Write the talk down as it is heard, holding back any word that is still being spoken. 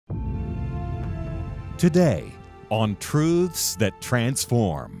Today on Truths That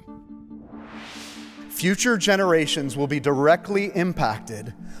Transform. Future generations will be directly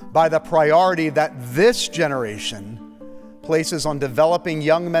impacted by the priority that this generation places on developing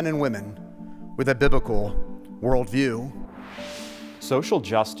young men and women with a biblical worldview. Social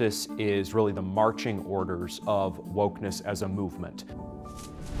justice is really the marching orders of wokeness as a movement.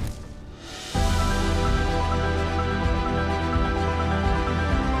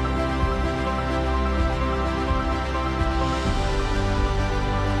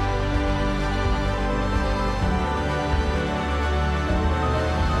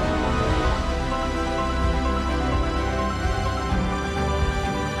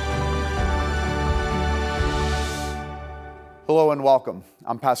 Hello and welcome.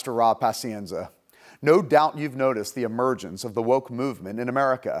 I'm Pastor Rob Pacienza. No doubt you've noticed the emergence of the woke movement in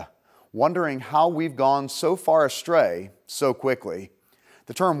America, wondering how we've gone so far astray so quickly.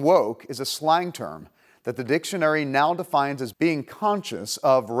 The term woke is a slang term that the dictionary now defines as being conscious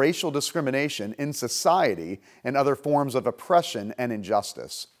of racial discrimination in society and other forms of oppression and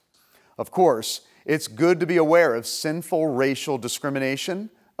injustice. Of course, it's good to be aware of sinful racial discrimination,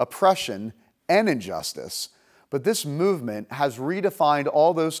 oppression, and injustice. But this movement has redefined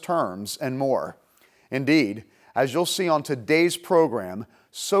all those terms and more. Indeed, as you'll see on today's program,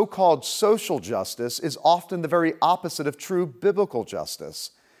 so-called social justice is often the very opposite of true biblical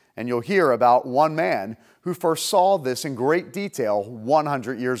justice. And you'll hear about one man who first saw this in great detail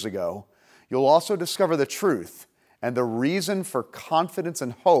 100 years ago. You'll also discover the truth and the reason for confidence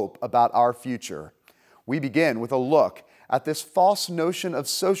and hope about our future. We begin with a look at this false notion of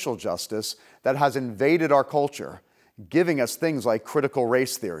social justice that has invaded our culture, giving us things like critical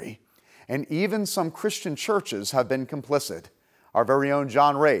race theory. And even some Christian churches have been complicit. Our very own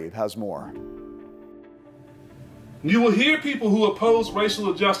John Rabe has more. You will hear people who oppose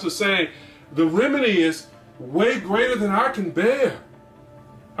racial injustice saying, the remedy is way greater than I can bear.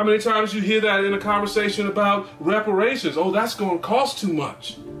 How many times you hear that in a conversation about reparations? Oh, that's going to cost too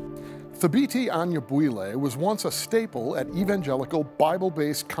much. Thabiti Anyabwile was once a staple at evangelical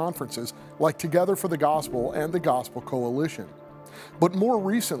Bible-based conferences like Together for the Gospel and the Gospel Coalition. But more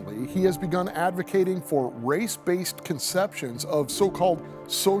recently, he has begun advocating for race-based conceptions of so-called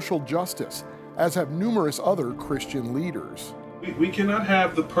social justice, as have numerous other Christian leaders. We cannot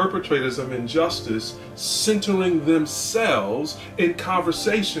have the perpetrators of injustice centering themselves in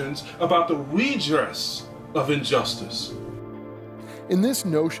conversations about the redress of injustice. In this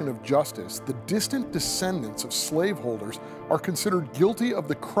notion of justice, the distant descendants of slaveholders are considered guilty of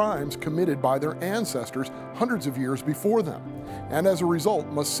the crimes committed by their ancestors hundreds of years before them, and as a result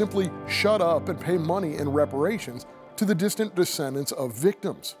must simply shut up and pay money in reparations to the distant descendants of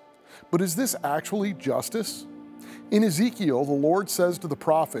victims. But is this actually justice? In Ezekiel, the Lord says to the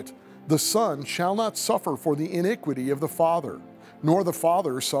prophet, "The son shall not suffer for the iniquity of the father, nor the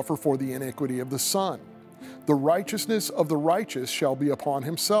father suffer for the iniquity of the son. The righteousness of the righteous shall be upon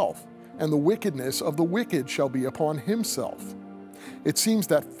himself, and the wickedness of the wicked shall be upon himself." It seems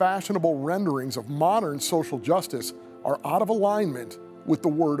that fashionable renderings of modern social justice are out of alignment with the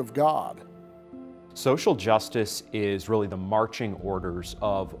Word of God. Social justice is really the marching orders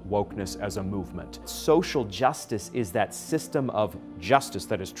of wokeness as a movement. Social justice is that system of justice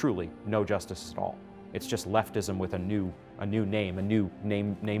that is truly no justice at all. It's just leftism with a new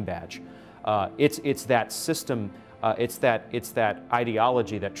name badge. It's that system, it's that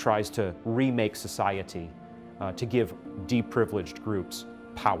ideology that tries to remake society to give deprivileged groups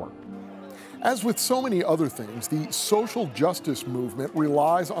power. As with so many other things, the social justice movement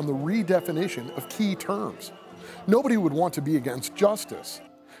relies on the redefinition of key terms. Nobody would want to be against justice,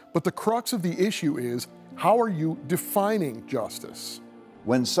 but the crux of the issue is, how are you defining justice?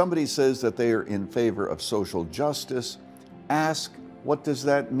 When somebody says that they are in favor of social justice, ask, what does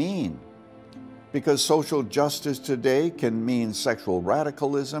that mean? Because social justice today can mean sexual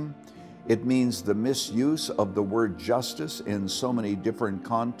radicalism. It means the misuse of the word justice in so many different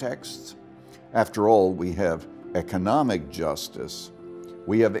contexts. After all, we have economic justice,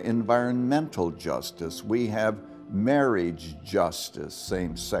 we have environmental justice, we have marriage justice,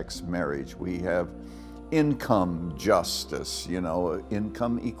 same-sex marriage, we have income justice,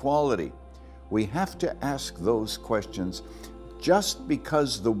 income equality. We have to ask those questions. Just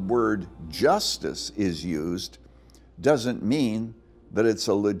because the word justice is used doesn't mean that it's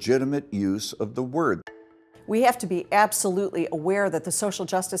a legitimate use of the word. We have to be absolutely aware that the social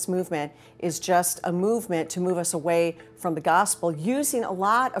justice movement is just a movement to move us away from the gospel, using a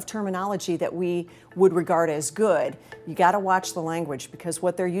lot of terminology that we would regard as good. You got to watch the language, because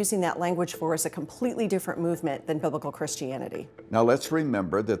what they're using that language for is a completely different movement than biblical Christianity. Now let's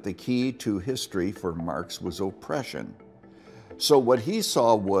remember that the key to history for Marx was oppression. So what he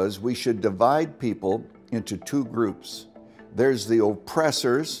saw was we should divide people into two groups. There's the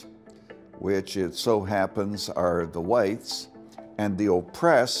oppressors, which it so happens are the whites, and the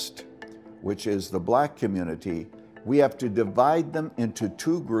oppressed, which is the black community. We have to divide them into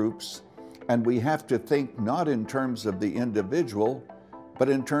two groups, and we have to think not in terms of the individual, but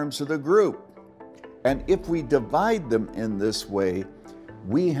in terms of the group. And if we divide them in this way,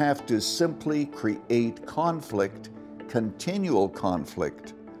 we have to simply create conflict, continual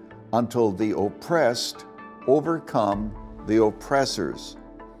conflict, until the oppressed overcome the oppressors.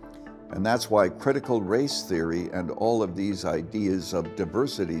 And that's why critical race theory and all of these ideas of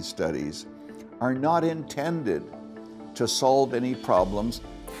diversity studies are not intended to solve any problems.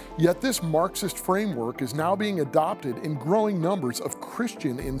 Yet this Marxist framework is now being adopted in growing numbers of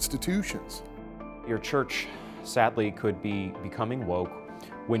Christian institutions. Your church, sadly, could be becoming woke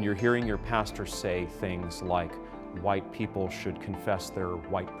when you're hearing your pastor say things like, white people should confess their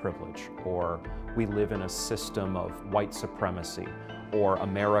white privilege, or we live in a system of white supremacy, or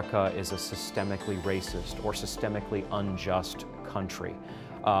America is a systemically racist or systemically unjust country.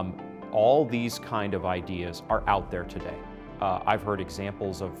 All these kind of ideas are out there today. I've heard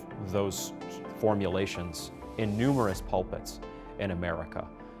examples of those formulations in numerous pulpits in America.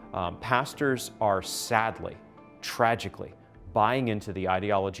 Pastors are sadly, tragically, buying into the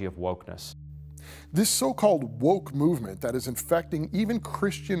ideology of wokeness. This so-called woke movement that is infecting even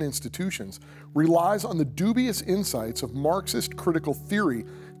Christian institutions relies on the dubious insights of Marxist critical theory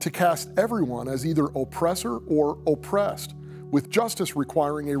to cast everyone as either oppressor or oppressed, with justice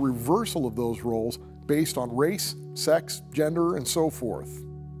requiring a reversal of those roles based on race, sex, gender, and so forth.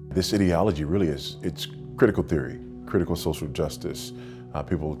 This ideology really it's critical theory, critical social justice.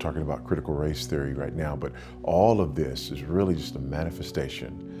 People are talking about critical race theory right now, but all of this is really just a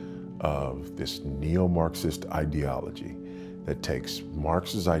manifestation of this neo-Marxist ideology that takes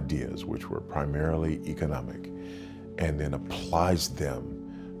Marx's ideas, which were primarily economic, and then applies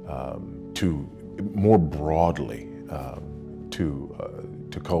them to more broadly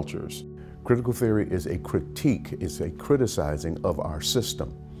to cultures. Critical theory is a critique, it's a criticizing of our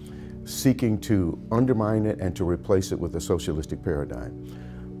system, seeking to undermine it and to replace it with a socialistic paradigm.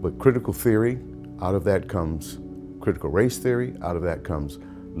 But critical theory, out of that comes critical race theory, out of that comes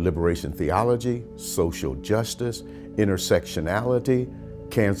liberation theology, social justice, intersectionality,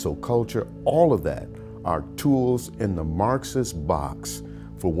 cancel culture. All of that are tools in the Marxist box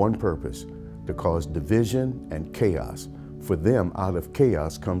for one purpose, to cause division and chaos. For them, out of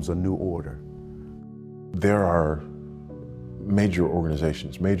chaos comes a new order. There are major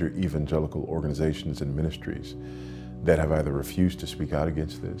organizations, major evangelical organizations and ministries that have either refused to speak out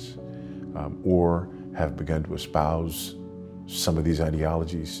against this or have begun to espouse some of these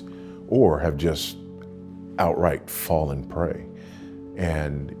ideologies, or have just outright fallen prey.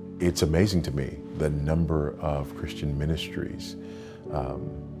 And it's amazing to me the number of Christian ministries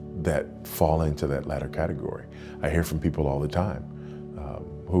that fall into that latter category. I hear from people all the time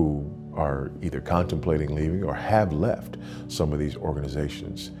who are either contemplating leaving or have left some of these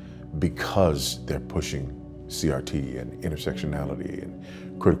organizations because they're pushing CRT and intersectionality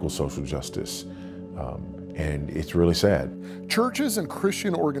and critical social justice. And it's really sad. Churches and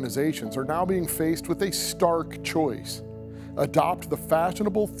Christian organizations are now being faced with a stark choice. Adopt the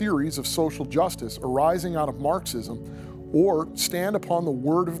fashionable theories of social justice arising out of Marxism, or stand upon the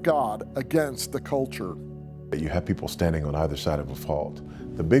Word of God against the culture. You have people standing on either side of a fault.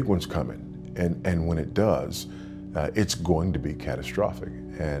 The big one's coming, and when it does, it's going to be catastrophic.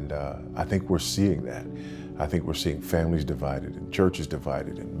 And I think we're seeing that. I think we're seeing families divided, and churches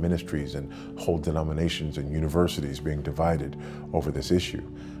divided, and ministries and whole denominations and universities being divided over this issue.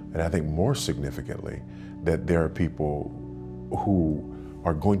 And I think more significantly, that there are people who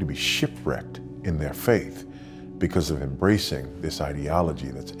are going to be shipwrecked in their faith because of embracing this ideology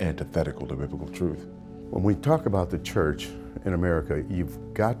that's antithetical to biblical truth. When we talk about the church in America, you've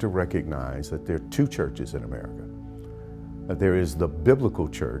got to recognize that there are two churches in America. There is the biblical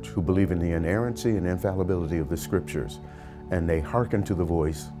church, who believe in the inerrancy and infallibility of the scriptures, and they hearken to the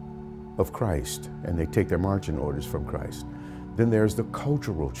voice of Christ, and they take their marching orders from Christ. Then there's the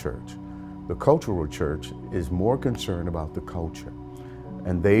cultural church. The cultural church is more concerned about the culture,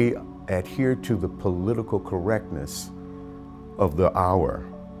 and they adhere to the political correctness of the hour.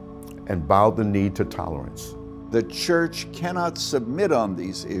 and bow the knee to tolerance. The church cannot submit on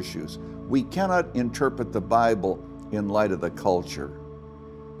these issues. We cannot interpret the Bible in light of the culture.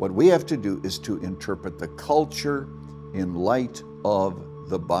 What we have to do is to interpret the culture in light of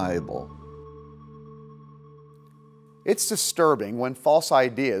the Bible. It's disturbing when false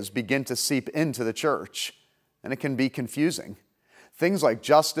ideas begin to seep into the church, and it can be confusing. Things like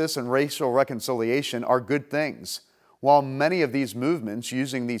justice and racial reconciliation are good things, while many of these movements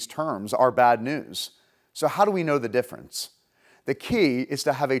using these terms are bad news. So how do we know the difference? The key is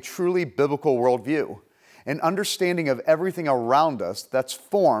to have a truly biblical worldview, an understanding of everything around us that's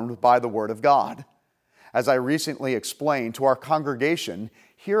formed by the Word of God. As I recently explained to our congregation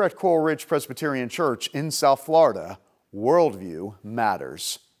here at Coral Ridge Presbyterian Church in South Florida, worldview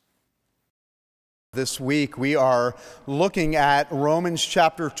matters. This week we are looking at Romans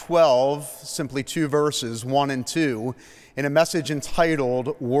chapter 12, simply 2 verses, 1 and 2, in a message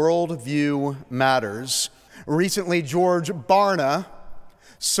entitled Worldview Matters. Recently, George Barna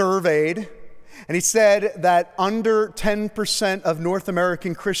surveyed, and he said that under 10% of North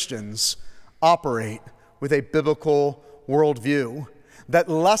American Christians operate with a biblical worldview. That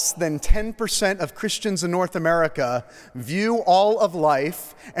less than 10% of Christians in North America view all of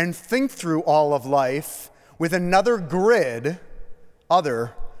life and think through all of life with another grid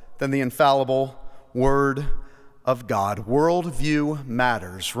other than the infallible Word of God. Worldview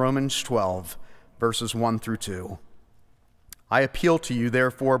matters. Romans 12, verses 1 through 2. I appeal to you,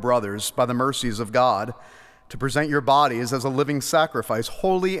 therefore, brothers, by the mercies of God, to present your bodies as a living sacrifice,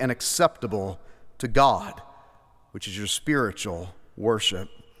 holy and acceptable to God, which is your spiritual worship.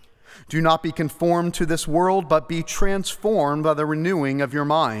 Do not be conformed to this world, but be transformed by the renewing of your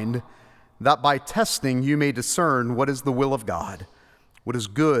mind, that by testing you may discern what is the will of God, what is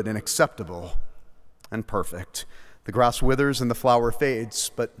good and acceptable and perfect. The grass withers and the flower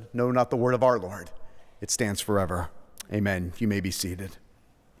fades, but know not the word of our Lord. It stands forever. Amen. You may be seated.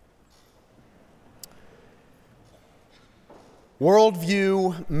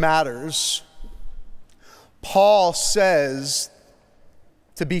 Worldview matters. Paul says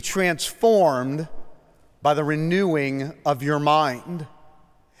to be transformed by the renewing of your mind.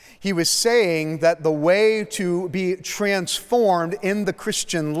 He was saying that the way to be transformed in the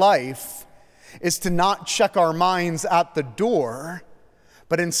Christian life is to not check our minds at the door,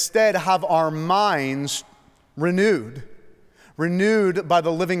 but instead have our minds renewed by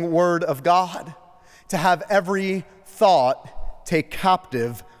the living Word of God, to have every thought take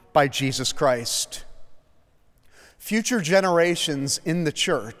captive by Jesus Christ. Future generations in the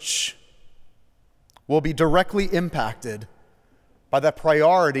church will be directly impacted by the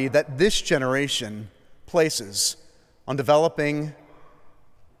priority that this generation places on developing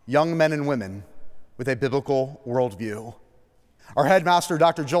young men and women with a biblical worldview. Our headmaster,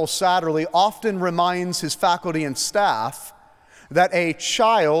 Dr. Joel Satterley, often reminds his faculty and staff that a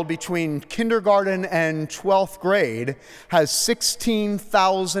child between kindergarten and 12th grade has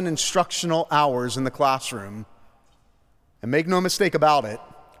 16,000 instructional hours in the classroom. And make no mistake about it,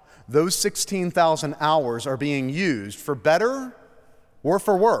 those 16,000 hours are being used for better or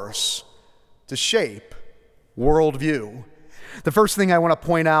for worse to shape worldview. The first thing I want to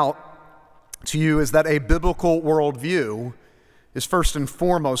point out to you is that a biblical worldview is first and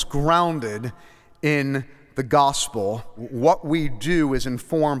foremost grounded in the gospel. What we do is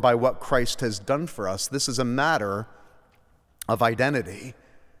informed by what Christ has done for us. This is a matter of identity,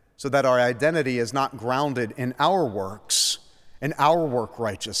 so that our identity is not grounded in our works, in our work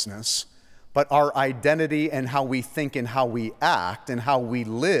righteousness, but our identity and how we think and how we act and how we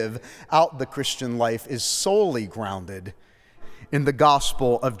live out the Christian life is solely grounded in the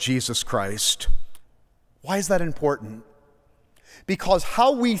gospel of Jesus Christ. Why is that important? Because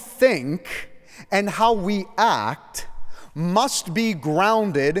how we think and how we act must be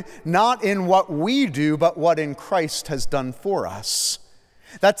grounded not in what we do, but what in Christ has done for us.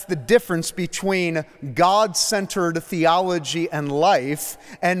 That's the difference between God-centered theology and life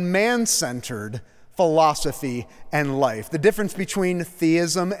and man-centered philosophy and life. The difference between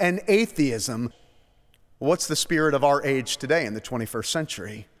theism and atheism. What's the spirit of our age today in the 21st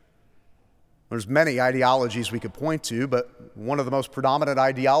century? There's many ideologies we could point to, but one of the most predominant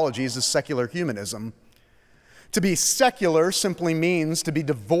ideologies is secular humanism. To be secular simply means to be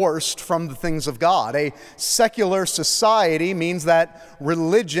divorced from the things of God. A secular society means that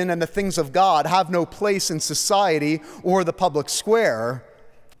religion and the things of God have no place in society or the public square.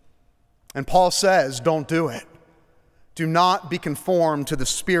 And Paul says, don't do it. Do not be conformed to the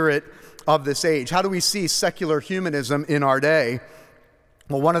spirit of this age. How do we see secular humanism in our day?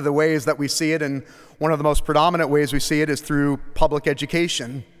 Well, one of the ways that we see it, and one of the most predominant ways we see it, is through public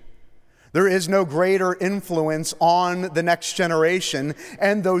education. There is no greater influence on the next generation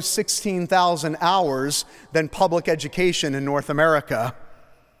and those 16,000 hours than public education in North America.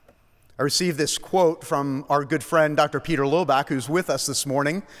 I received this quote from our good friend, Dr. Peter Lilback, who's with us this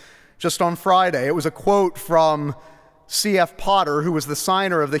morning, just on Friday. It was a quote from C.F. Potter, who was the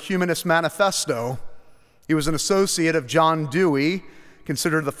signer of the Humanist Manifesto. He was an associate of John Dewey,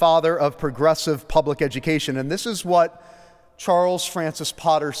 considered the father of progressive public education. And this is what Charles Francis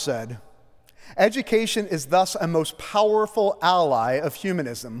Potter said: "Education is thus a most powerful ally of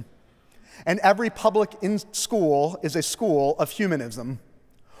humanism, and every public school is a school of humanism.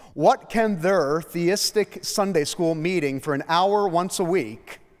 What can their theistic Sunday school meeting for an hour once a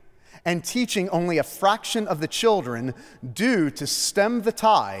week and teaching only a fraction of the children do to stem the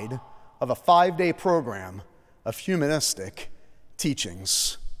tide of a 5-day program of humanistic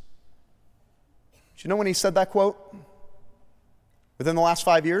teachings?" Do you know when he said that quote? Within the last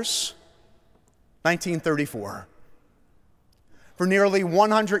 5 years? 1934. For nearly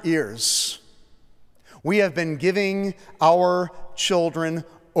 100 years, we have been giving our children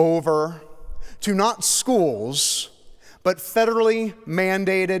over to not schools, but federally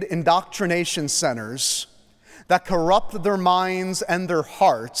mandated indoctrination centers that corrupt their minds and their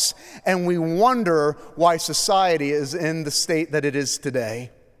hearts, and we wonder why society is in the state that it is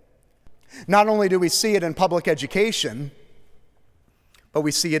today. Not only do we see it in public education, but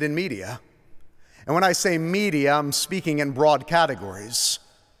we see it in media. And when I say media, I'm speaking in broad categories: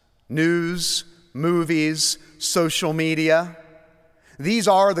 news, movies, social media. These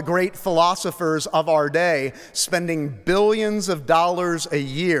are the great philosophers of our day, spending billions of dollars a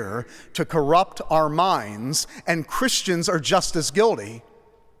year to corrupt our minds, and Christians are just as guilty.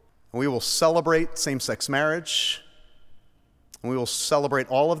 We will celebrate same-sex marriage, and we will celebrate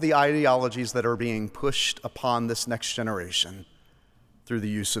all of the ideologies that are being pushed upon this next generation through the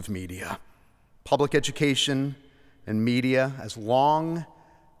use of media. Public education and media, as long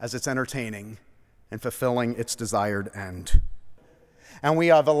as it's entertaining and fulfilling its desired end. And we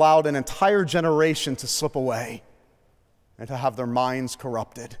have allowed an entire generation to slip away and to have their minds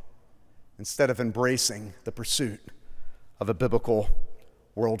corrupted instead of embracing the pursuit of a biblical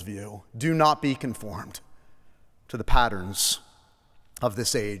worldview. Do not be conformed to the patterns of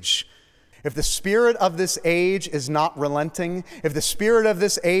this age. If the spirit of this age is not relenting, if the spirit of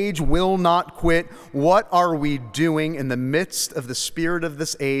this age will not quit, what are we doing in the midst of the spirit of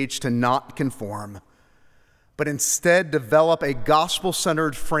this age to not conform, but instead develop a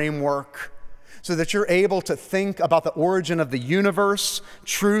gospel-centered framework so that you're able to think about the origin of the universe,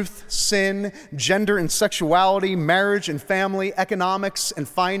 truth, sin, gender and sexuality, marriage and family, economics and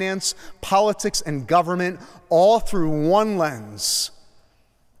finance, politics and government, all through one lens: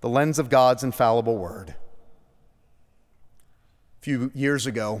 the lens of God's infallible word. A few years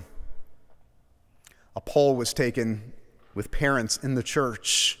ago, a poll was taken with parents in the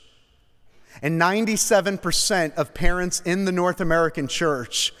church, and 97% of parents in the North American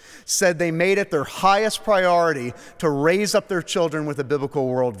church said they made it their highest priority to raise up their children with a biblical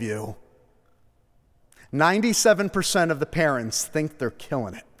worldview. 97% of the parents think they're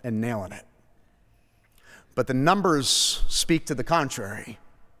killing it and nailing it. But the numbers speak to the contrary.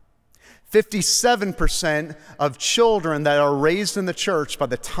 57% of children that are raised in the church, by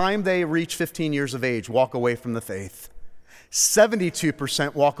the time they reach 15 years of age, walk away from the faith.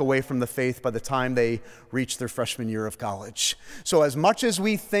 72% walk away from the faith by the time they reach their freshman year of college. So as much as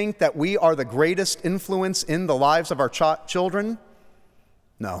we think that we are the greatest influence in the lives of our children,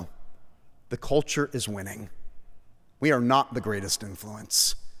 no, the culture is winning. We are not the greatest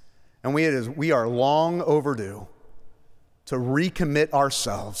influence. And we are long overdue to recommit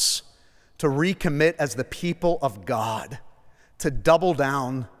ourselves, to recommit as the people of God, to double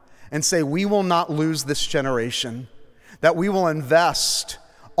down and say we will not lose this generation, that we will invest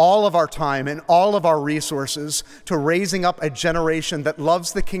all of our time and all of our resources to raising up a generation that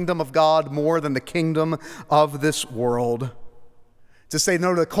loves the kingdom of God more than the kingdom of this world. To say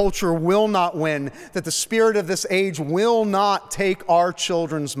no, the culture will not win, that the spirit of this age will not take our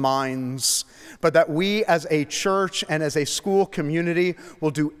children's minds, but that we as a church and as a school community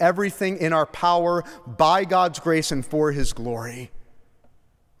will do everything in our power by God's grace and for His glory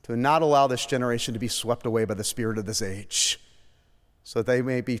to not allow this generation to be swept away by the spirit of this age, so that they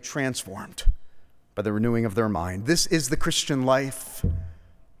may be transformed by the renewing of their mind. This is the Christian life.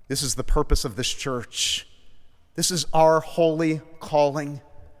 This is the purpose of this church. This is our holy calling.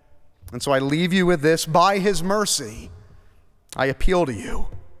 And so I leave you with this. By His mercy, I appeal to you.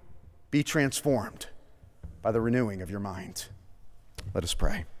 Be transformed by the renewing of your mind. Let us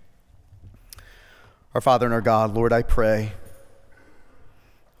pray. Our Father and our God, Lord, I pray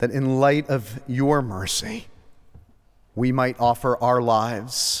that in light of your mercy, we might offer our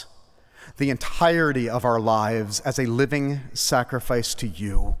lives, the entirety of our lives, as a living sacrifice to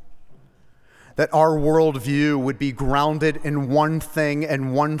you. That our worldview would be grounded in one thing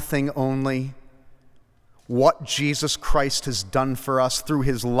and one thing only: what Jesus Christ has done for us through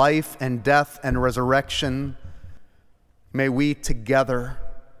his life and death and resurrection. May we together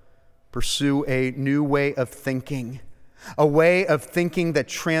pursue a new way of thinking, a way of thinking that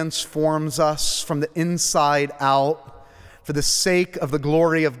transforms us from the inside out for the sake of the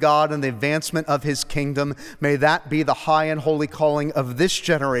glory of God and the advancement of his kingdom. May that be the high and holy calling of this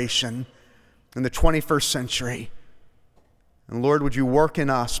generation in the 21st century. And Lord, would you work in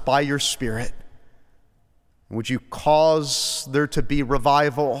us by your Spirit? Would you cause there to be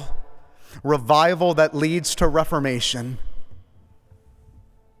revival that leads to reformation?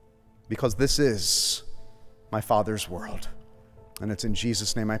 Because this is my Father's world. And it's in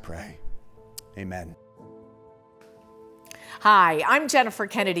Jesus' name I pray. Amen. Hi, I'm Jennifer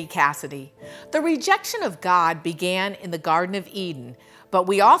Kennedy Cassidy. The rejection of God began in the Garden of Eden, but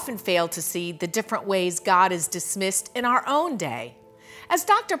we often fail to see the different ways God is dismissed in our own day. As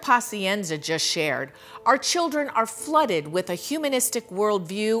Dr. Pacienza just shared, our children are flooded with a humanistic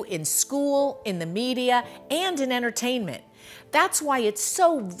worldview in school, in the media, and in entertainment. That's why it's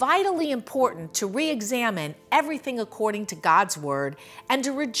so vitally important to re-examine everything according to God's Word and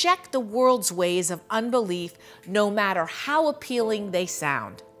to reject the world's ways of unbelief, no matter how appealing they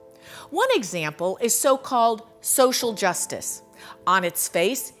sound. One example is so-called social justice. On its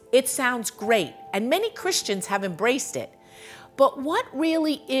face, it sounds great, and many Christians have embraced it. But what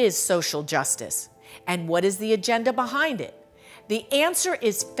really is social justice? And what is the agenda behind it? The answer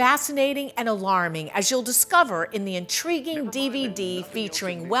is fascinating and alarming, as you'll discover in the intriguing DVD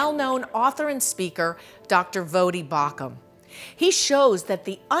featuring well-known author and speaker, Dr. Voddie Baucham. He shows that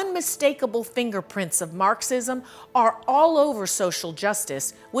the unmistakable fingerprints of Marxism are all over social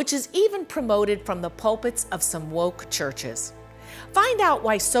justice, which is even promoted from the pulpits of some woke churches. Find out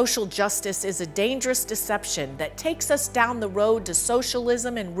why social justice is a dangerous deception that takes us down the road to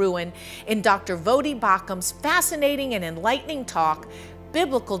socialism and ruin in Dr. Voddie Baucham's fascinating and enlightening talk,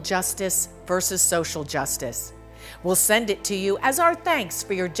 Biblical Justice versus Social Justice. We'll send it to you as our thanks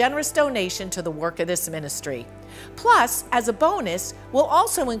for your generous donation to the work of this ministry. Plus, as a bonus, we'll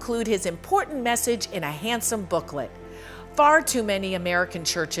also include his important message in a handsome booklet. Far too many American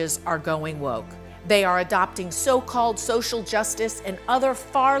churches are going woke. They are adopting so-called social justice and other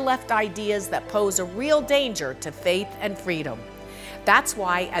far-left ideas that pose a real danger to faith and freedom. That's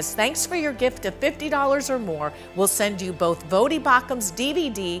why, as thanks for your gift of $50 or more, we'll send you both Voddie Baucham's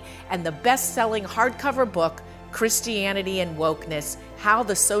DVD and the best-selling hardcover book, Christianity and Wokeness: How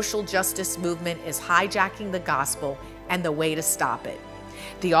the Social Justice Movement is Hijacking the Gospel and the Way to Stop It.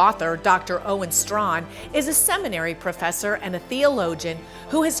 The author, Dr. Owen Strachan, is a seminary professor and a theologian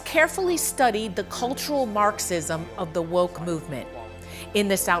who has carefully studied the cultural Marxism of the woke movement. In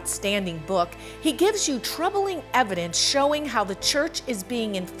this outstanding book, he gives you troubling evidence showing how the church is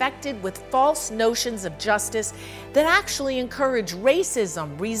being infected with false notions of justice that actually encourage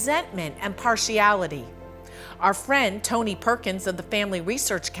racism, resentment, and partiality. Our friend Tony Perkins of the Family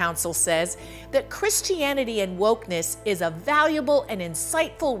Research Council says that Christianity and Wokeness is a valuable and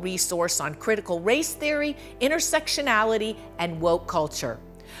insightful resource on critical race theory, intersectionality, and woke culture.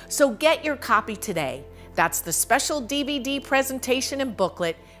 So get your copy today. That's the special DVD presentation and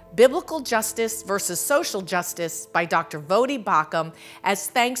booklet, Biblical Justice versus Social Justice by Dr. Voddie Baucham, as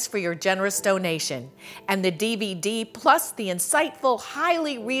thanks for your generous donation. And the DVD plus the insightful,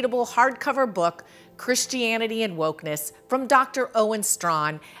 highly readable hardcover book, Christianity and Wokeness, from Dr. Owen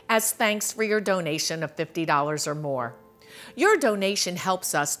Strachan, as thanks for your donation of $50 or more. Your donation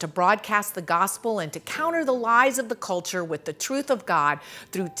helps us to broadcast the gospel and to counter the lies of the culture with the truth of God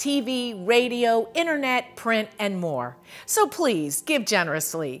through TV, radio, internet, print, and more. So please give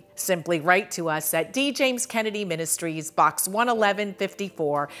generously. Simply write to us at D. James Kennedy Ministries, Box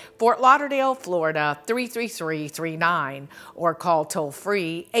 11154, Fort Lauderdale, Florida 33339, or call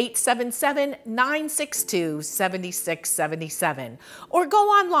toll-free 877-962-7677, or go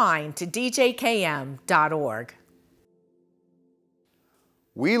online to djkm.org.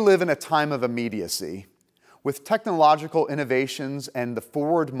 We live in a time of immediacy. With technological innovations and the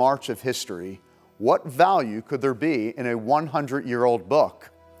forward march of history, what value could there be in a 100-year-old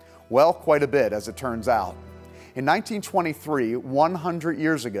book? Well, quite a bit, as it turns out. In 1923, 100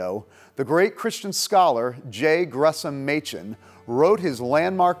 years ago, the great Christian scholar J. Gresham Machen wrote his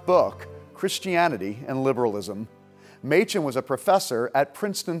landmark book, Christianity and Liberalism. Machen was a professor at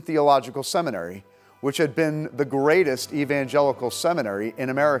Princeton Theological Seminary, which had been the greatest evangelical seminary in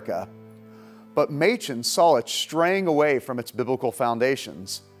America. But Machen saw it straying away from its biblical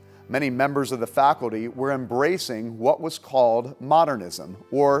foundations. Many members of the faculty were embracing what was called modernism,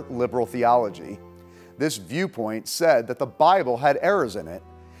 or liberal theology. This viewpoint said that the Bible had errors in it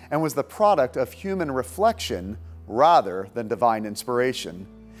and was the product of human reflection rather than divine inspiration.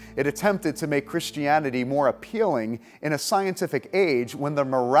 It attempted to make Christianity more appealing in a scientific age when the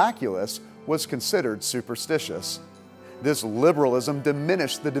miraculous was considered superstitious. This liberalism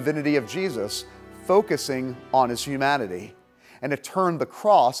diminished the divinity of Jesus, focusing on his humanity, and it turned the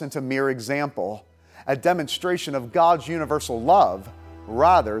cross into mere example, a demonstration of God's universal love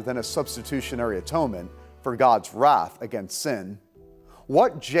rather than a substitutionary atonement for God's wrath against sin.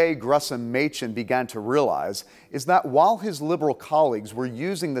 What J. Gresham Machen began to realize is that while his liberal colleagues were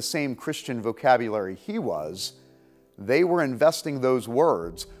using the same Christian vocabulary he was, they were investing those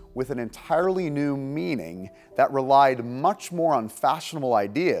words with an entirely new meaning that relied much more on fashionable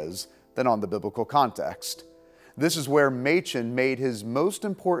ideas than on the biblical context. This is where Machen made his most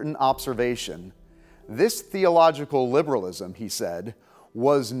important observation. This theological liberalism, he said,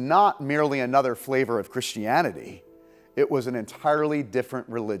 was not merely another flavor of Christianity. It was an entirely different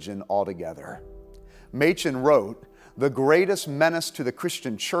religion altogether. Machen wrote, "The greatest menace to the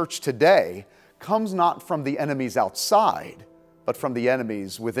Christian church today comes not from the enemies outside, but from the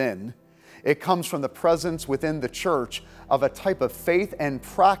enemies within. It comes from the presence within the church of a type of faith and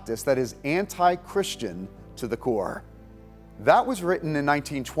practice that is anti-Christian to the core." That was written in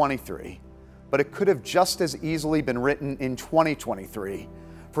 1923, but it could have just as easily been written in 2023.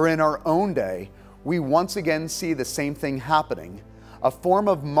 For in our own day, we once again see the same thing happening. A form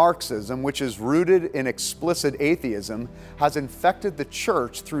of Marxism, which is rooted in explicit atheism, has infected the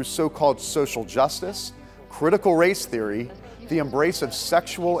church through so-called social justice, critical race theory, the embrace of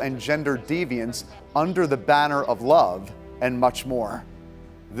sexual and gender deviance under the banner of love, and much more.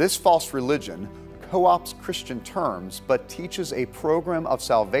 This false religion co-opts Christian terms, but teaches a program of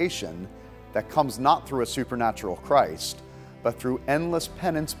salvation that comes not through a supernatural Christ, but through endless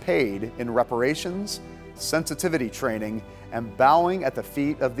penance paid in reparations, sensitivity training, and bowing at the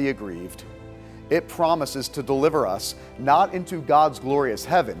feet of the aggrieved. It promises to deliver us not into God's glorious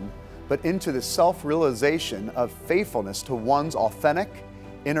heaven, but into the self-realization of faithfulness to one's authentic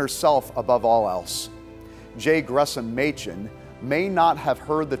inner self above all else. J. Gresham Machen may not have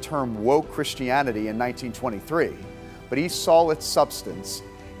heard the term woke Christianity in 1923, but he saw its substance.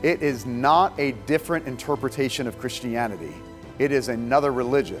 It is not a different interpretation of Christianity. It is another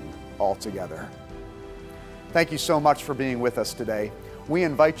religion altogether. Thank you so much for being with us today. We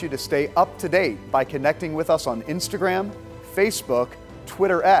invite you to stay up to date by connecting with us on Instagram, Facebook,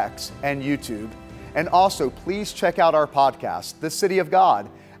 Twitter X, and YouTube. And also, please check out our podcast, The City of God,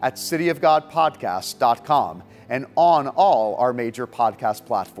 at cityofgodpodcast.com and on all our major podcast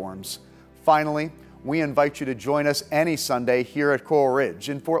platforms. Finally, we invite you to join us any Sunday here at Coral Ridge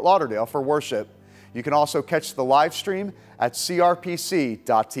in Fort Lauderdale for worship. You can also catch the live stream at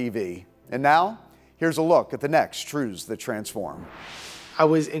crpc.tv. And now, here's a look at the next Truths That Transform. I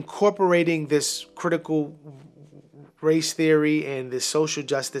was incorporating this critical race theory and this social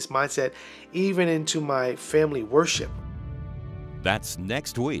justice mindset even into my family worship. That's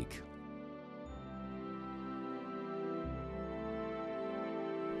next week.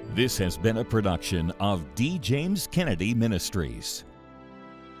 This has been a production of D. James Kennedy Ministries.